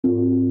Welcome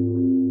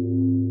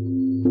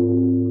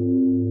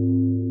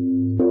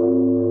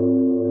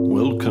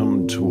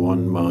to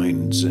One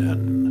Mind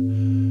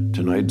Zen.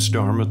 Tonight's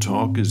Dharma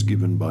talk is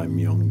given by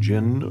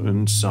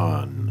Seung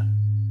Sahn.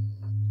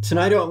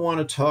 Tonight I want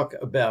to talk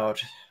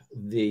about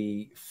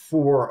the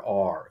 4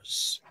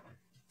 R's.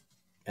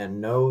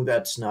 And no,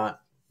 that's not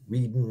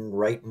reading,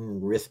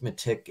 writing,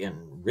 arithmetic,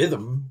 and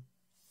rhythm,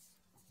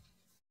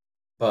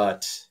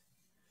 but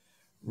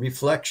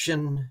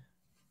reflection,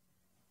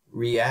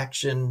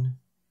 reaction,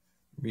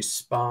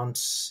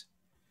 response,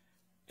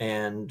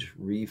 and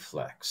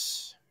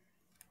reflex.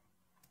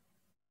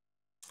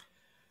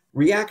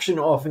 Reaction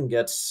often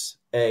gets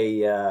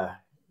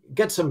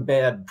some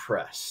bad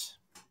press.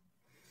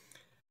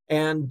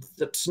 And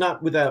that's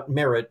not without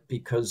merit,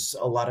 because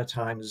a lot of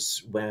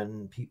times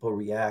when people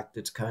react,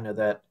 it's kind of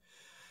that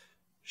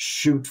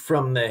shoot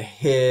from the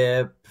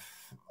hip,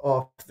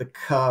 off the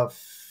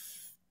cuff,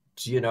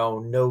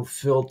 no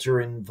filter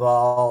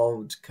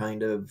involved,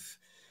 kind of,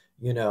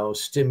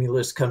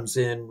 stimulus comes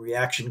in,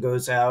 reaction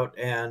goes out,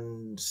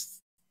 and,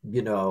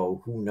 who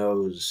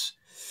knows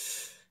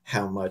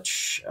how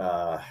much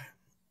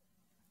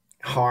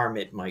harm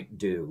it might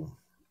do.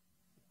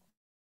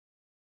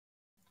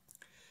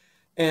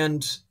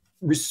 And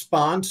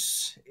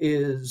response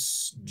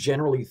is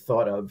generally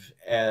thought of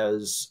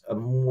as a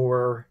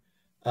more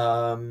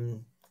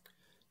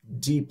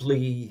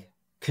deeply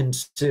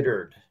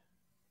considered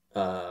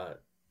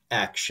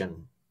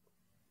action.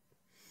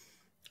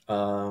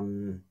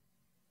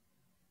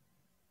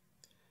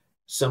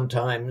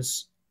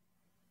 Sometimes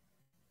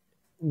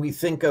we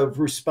think of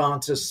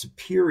response as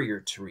superior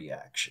to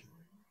reaction.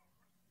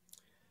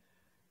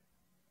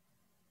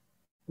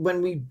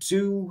 When we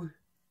do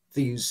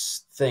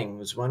these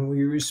things, when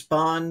we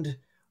respond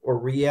or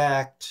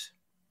react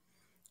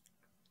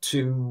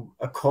to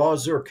a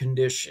cause or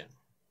condition,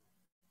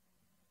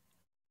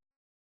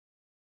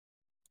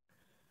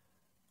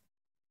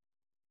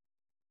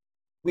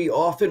 we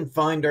often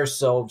find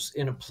ourselves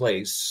in a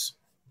place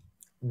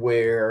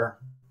where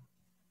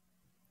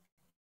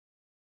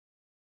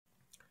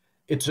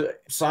it's a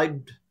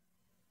side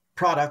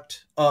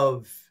product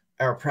of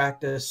our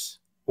practice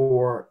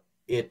or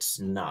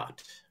it's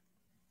not.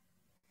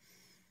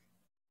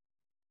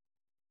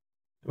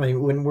 I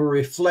mean, when we're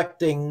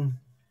reflecting,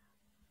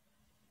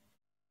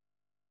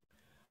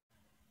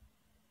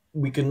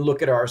 we can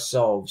look at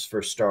ourselves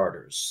for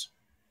starters,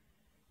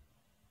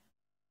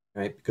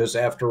 right? Because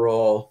after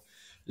all,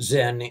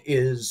 Zen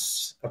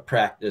is a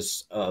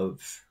practice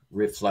of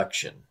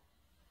reflection,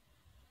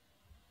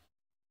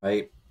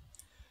 right?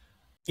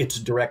 It's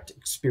a direct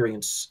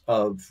experience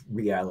of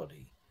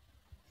reality.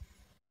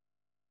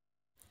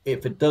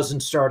 If it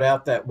doesn't start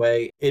out that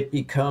way, it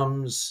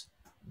becomes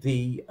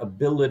the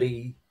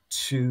ability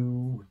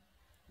to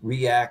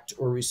react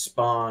or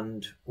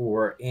respond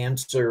or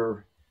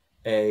answer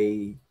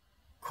a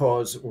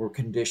cause or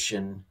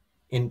condition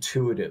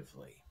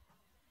intuitively.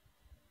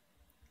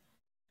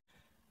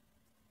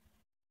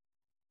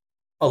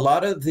 A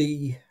lot of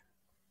the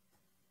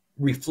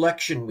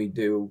reflection we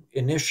do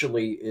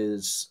initially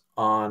is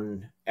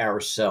on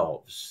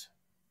ourselves.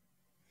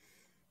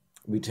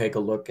 We take a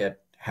look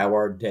at how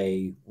our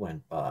day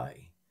went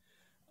by.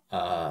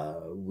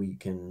 We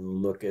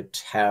can look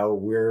at how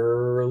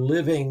we're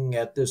living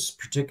at this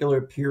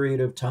particular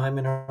period of time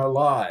in our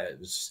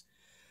lives.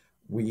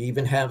 We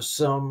even have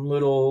some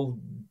little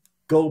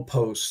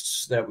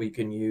goalposts that we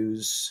can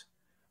use,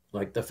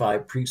 like the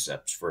 5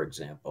 precepts, for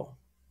example.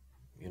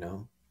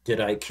 Did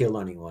I kill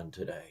anyone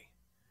today?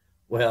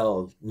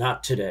 Well,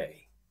 not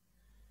today.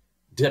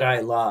 Did I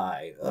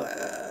lie?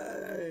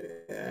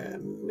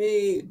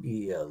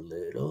 Maybe a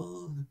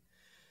little.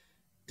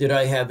 Did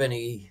I have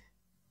any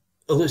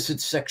illicit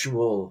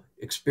sexual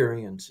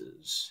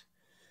experiences?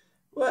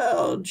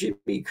 Well,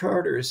 Jimmy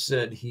Carter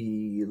said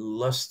he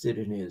lusted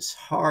in his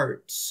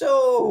heart,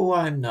 so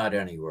I'm not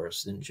any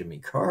worse than Jimmy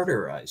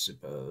Carter, I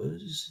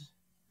suppose.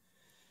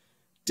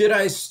 Did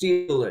I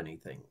steal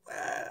anything?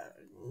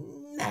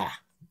 Nah,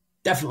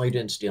 definitely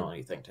didn't steal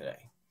anything today.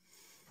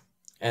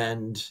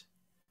 And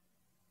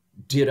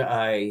did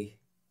I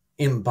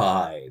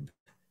imbibe?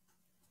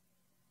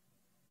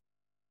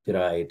 Did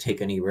I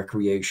take any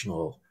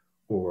recreational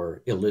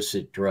or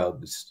illicit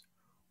drugs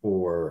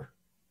or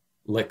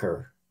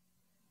liquor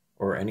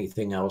or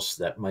anything else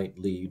that might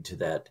lead to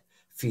that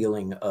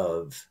feeling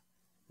of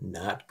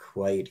not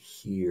quite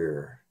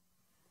here?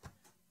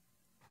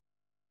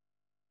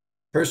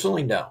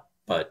 Personally, no,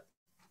 but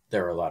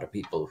there are a lot of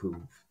people who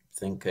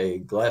think a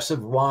glass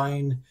of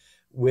wine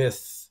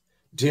with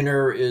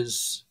dinner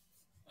is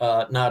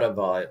not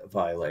a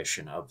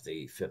violation of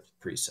the 5th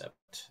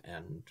precept,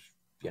 and,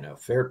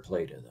 fair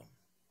play to them.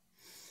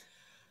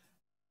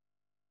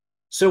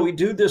 So we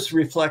do this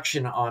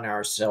reflection on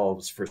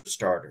ourselves for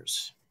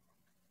starters.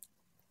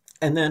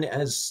 And then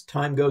as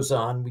time goes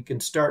on, we can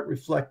start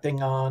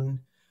reflecting on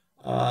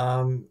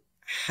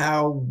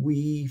how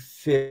we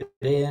fit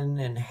in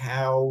and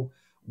how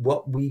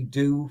what we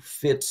do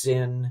fits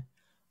in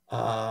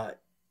our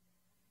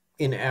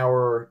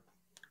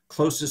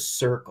closest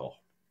circle.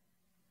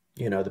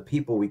 the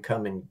people we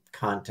come in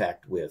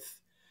contact with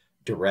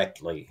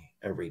directly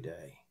every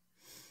day.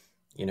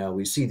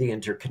 We see the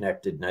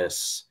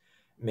interconnectedness.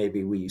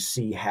 Maybe we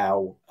see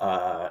how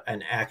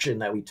an action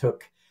that we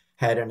took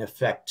had an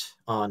effect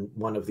on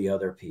one of the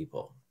other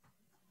people.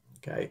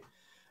 Okay.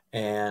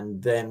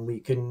 And then we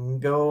can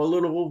go a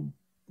little,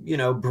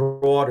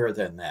 broader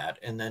than that,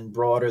 and then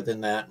broader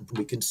than that.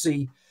 We can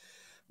see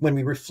when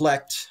we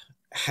reflect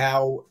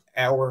how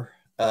our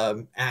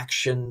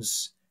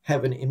actions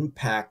have an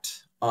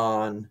impact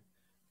on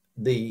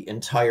the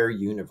entire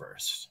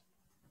universe.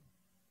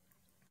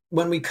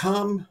 When we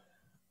calm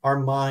our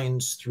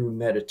minds through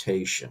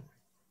meditation,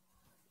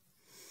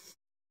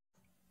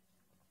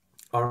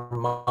 our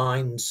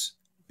minds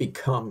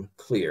become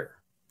clear.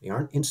 They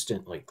aren't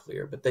instantly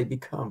clear, but they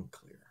become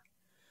clear.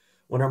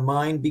 When our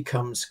mind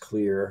becomes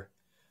clear,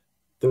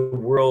 the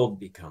world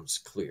becomes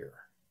clear.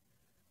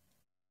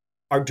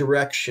 Our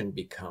direction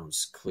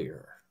becomes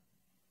clear.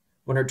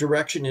 When our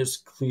direction is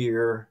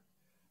clear,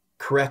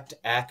 correct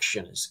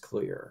action is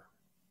clear.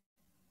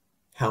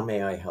 How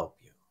may I help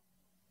you?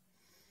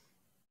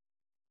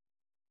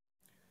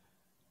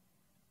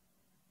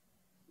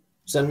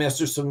 Zen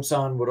Master Seung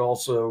Sahn would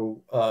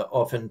also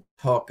often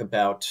talk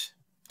about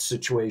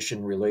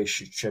situation,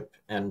 relationship,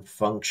 and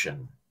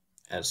function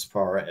as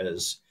far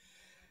as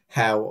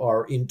how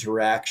our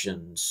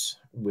interactions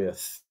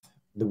with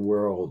the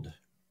world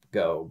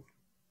go.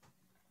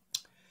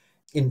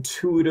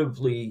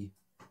 Intuitively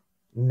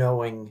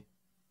knowing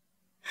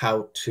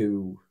how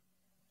to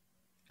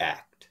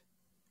act.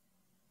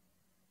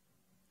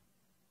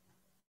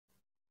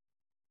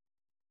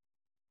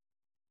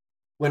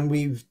 When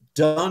we've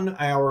done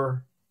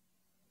our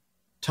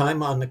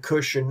time on the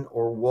cushion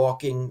or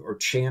walking or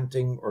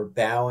chanting or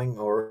bowing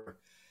or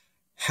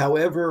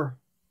however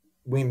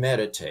we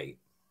meditate,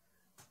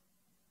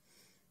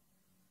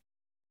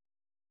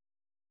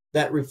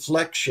 that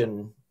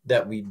reflection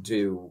that we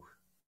do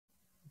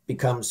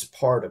becomes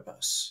part of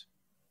us,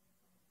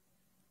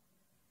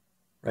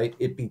 right?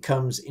 It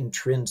becomes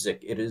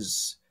intrinsic. It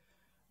is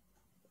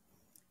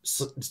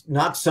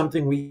not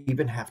something we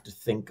even have to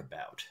think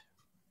about.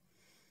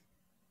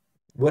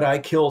 Would I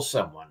kill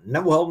someone?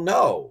 No, well,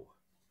 no.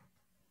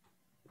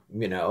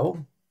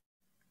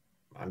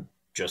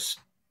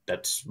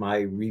 That's my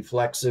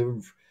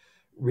reflexive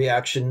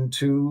reaction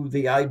to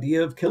the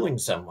idea of killing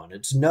someone.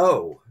 It's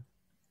no.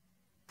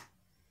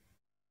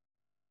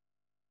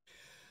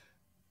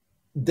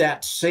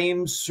 That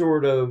same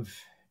sort of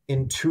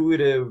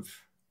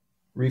intuitive,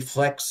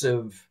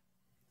 reflexive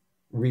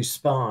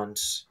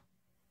response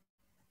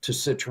to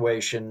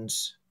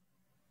situations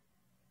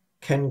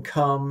can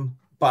come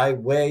by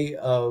way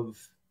of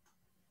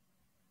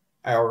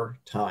our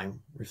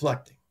time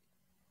reflecting.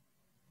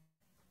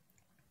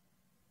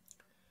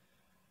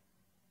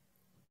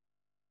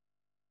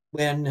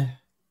 When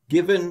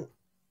given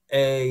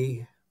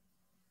a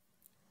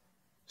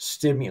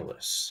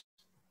stimulus,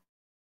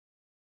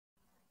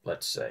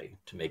 let's say,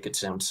 to make it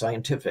sound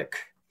scientific,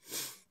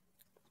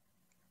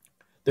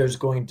 there's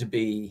going to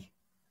be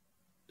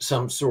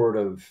some sort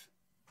of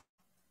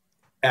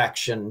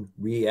action,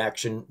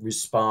 reaction,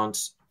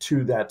 response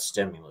to that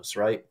stimulus,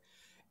 right?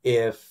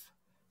 If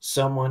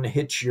someone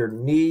hits your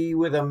knee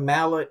with a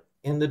mallet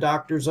in the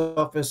doctor's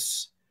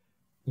office,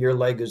 your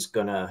leg is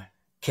gonna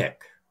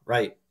kick,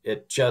 right?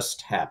 It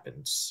just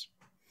happens.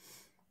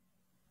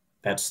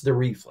 That's the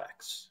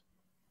reflex.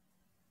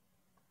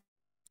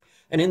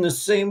 And in the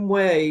same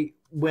way,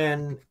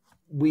 when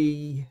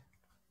we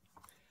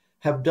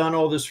have done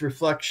all this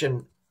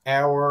reflection,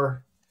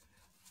 our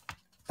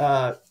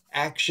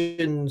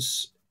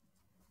actions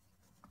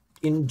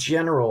in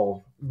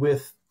general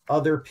with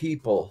other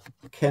people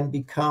can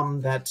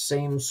become that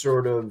same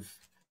sort of,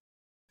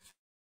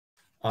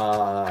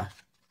 I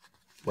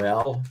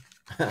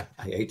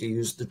hate to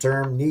use the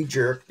term knee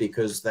jerk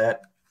because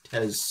that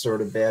has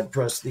sort of bad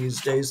press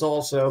these days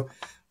also,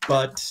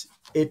 but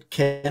it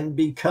can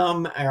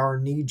become our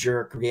knee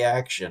jerk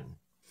reaction.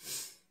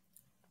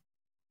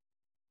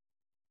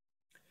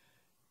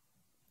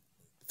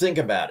 Think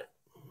about it.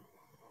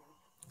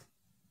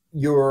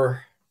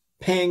 You're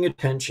paying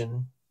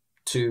attention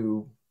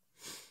to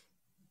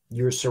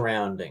your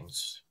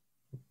surroundings.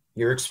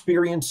 You're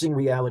experiencing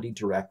reality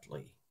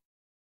directly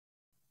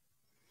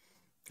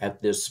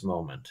at this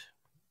moment.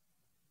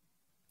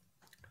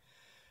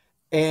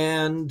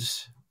 And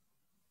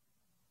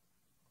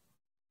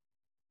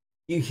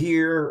you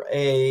hear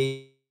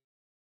a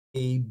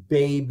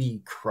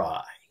baby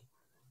cry.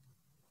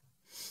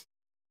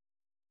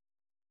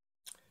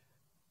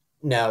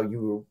 Now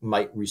you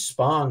might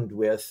respond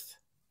with,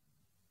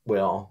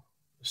 well,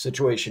 the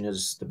situation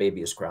is the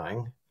baby is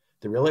crying.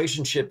 The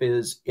relationship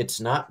is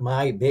it's not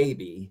my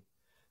baby.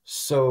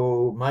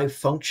 So my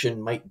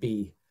function might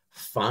be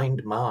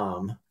find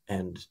mom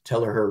and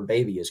tell her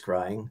baby is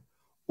crying.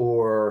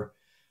 Or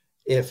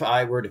if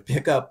I were to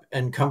pick up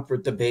and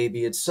comfort the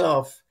baby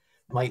itself,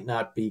 might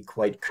not be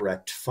quite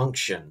correct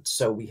function.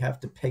 So we have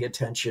to pay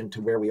attention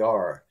to where we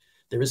are.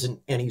 There isn't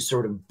any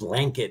sort of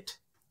blanket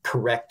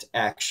correct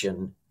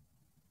action,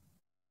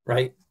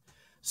 right?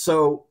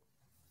 So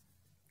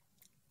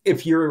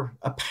if you're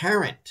a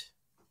parent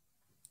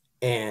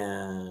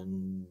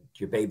and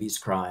your baby's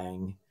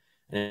crying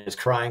and it's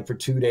crying for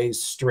 2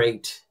 days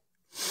straight,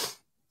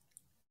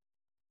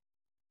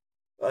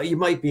 you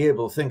might be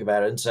able to think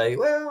about it and say,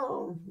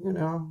 well,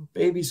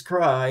 babies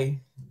cry,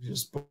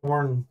 just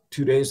born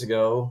 2 days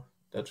ago.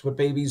 That's what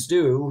babies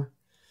do.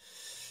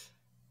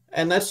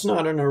 And that's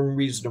not an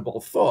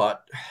unreasonable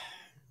thought.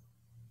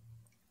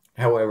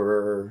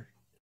 However,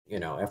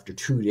 after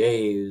 2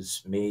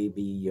 days,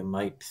 maybe you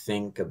might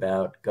think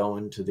about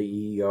going to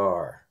the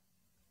ER.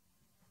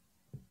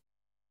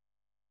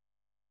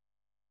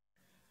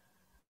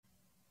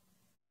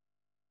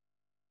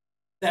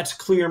 That's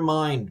clear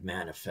mind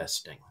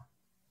manifesting.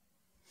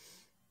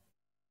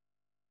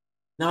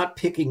 Not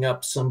picking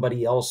up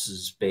somebody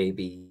else's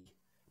baby,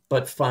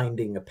 but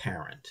finding a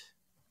parent.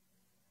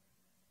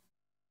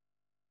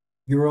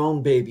 Your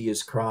own baby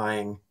is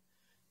crying,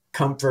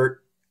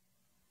 comfort,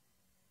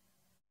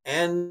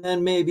 and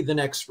then maybe the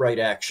next right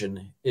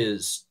action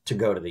is to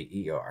go to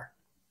the ER.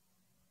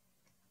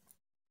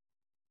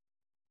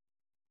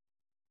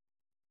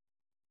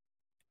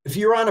 If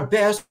you're on a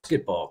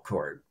basketball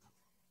court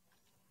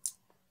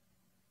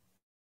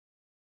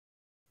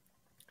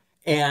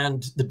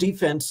and the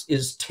defense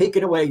is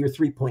taking away your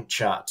three-point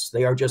shots,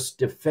 they are just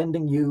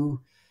defending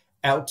you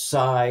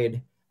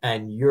outside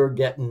and you're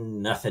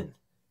getting nothing.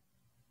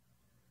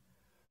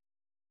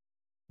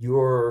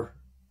 Your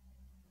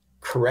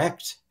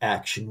correct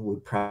action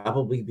would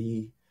probably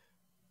be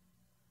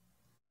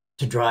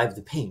to drive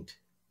the paint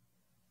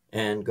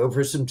and go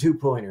for some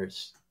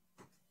two-pointers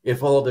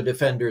if all the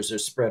defenders are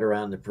spread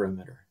around the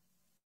perimeter.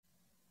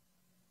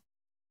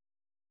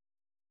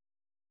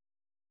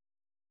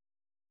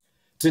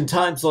 It's in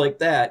times like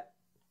that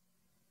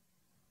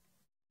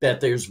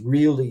that there's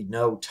really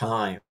no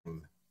time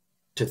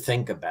to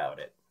think about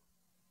it,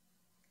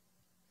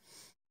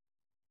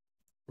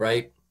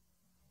 right?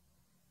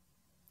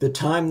 The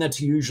time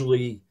that's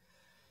usually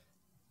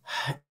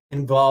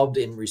involved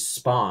in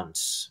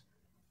response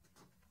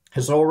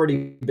has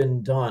already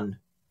been done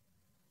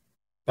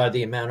by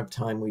the amount of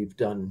time we've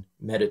done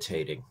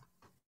meditating.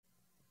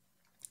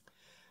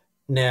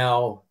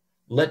 Now,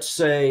 let's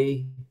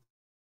say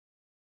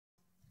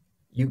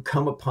you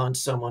come upon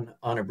someone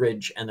on a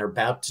bridge and they're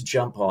about to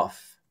jump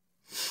off.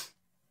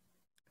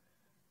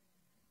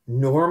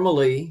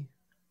 Normally,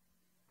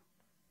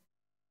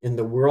 in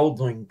the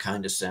worldling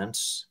kind of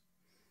sense,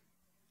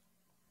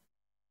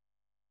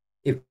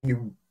 if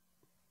you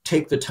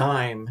take the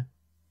time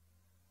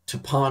to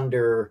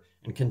ponder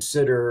and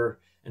consider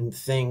and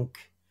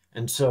think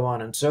and so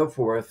on and so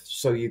forth,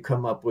 so you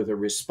come up with a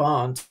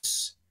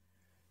response,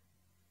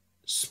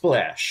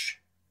 splash.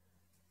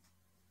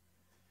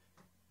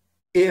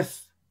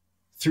 If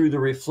through the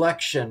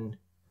reflection,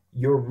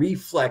 your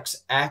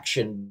reflex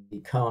action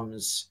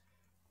becomes,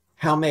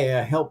 how may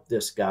I help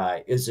this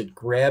guy? Is it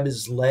grab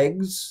his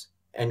legs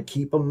and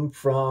keep him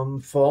from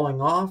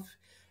falling off?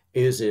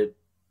 Is it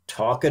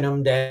talking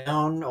him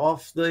down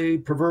off the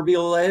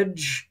proverbial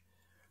edge?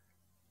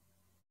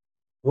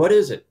 What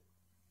is it?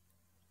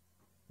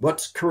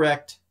 What's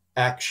correct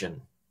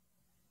action?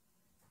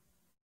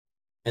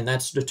 And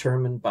that's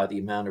determined by the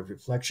amount of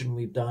reflection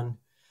we've done,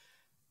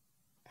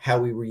 how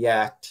we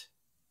react,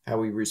 how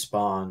we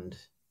respond.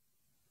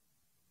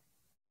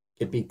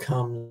 It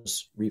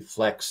becomes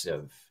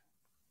reflexive.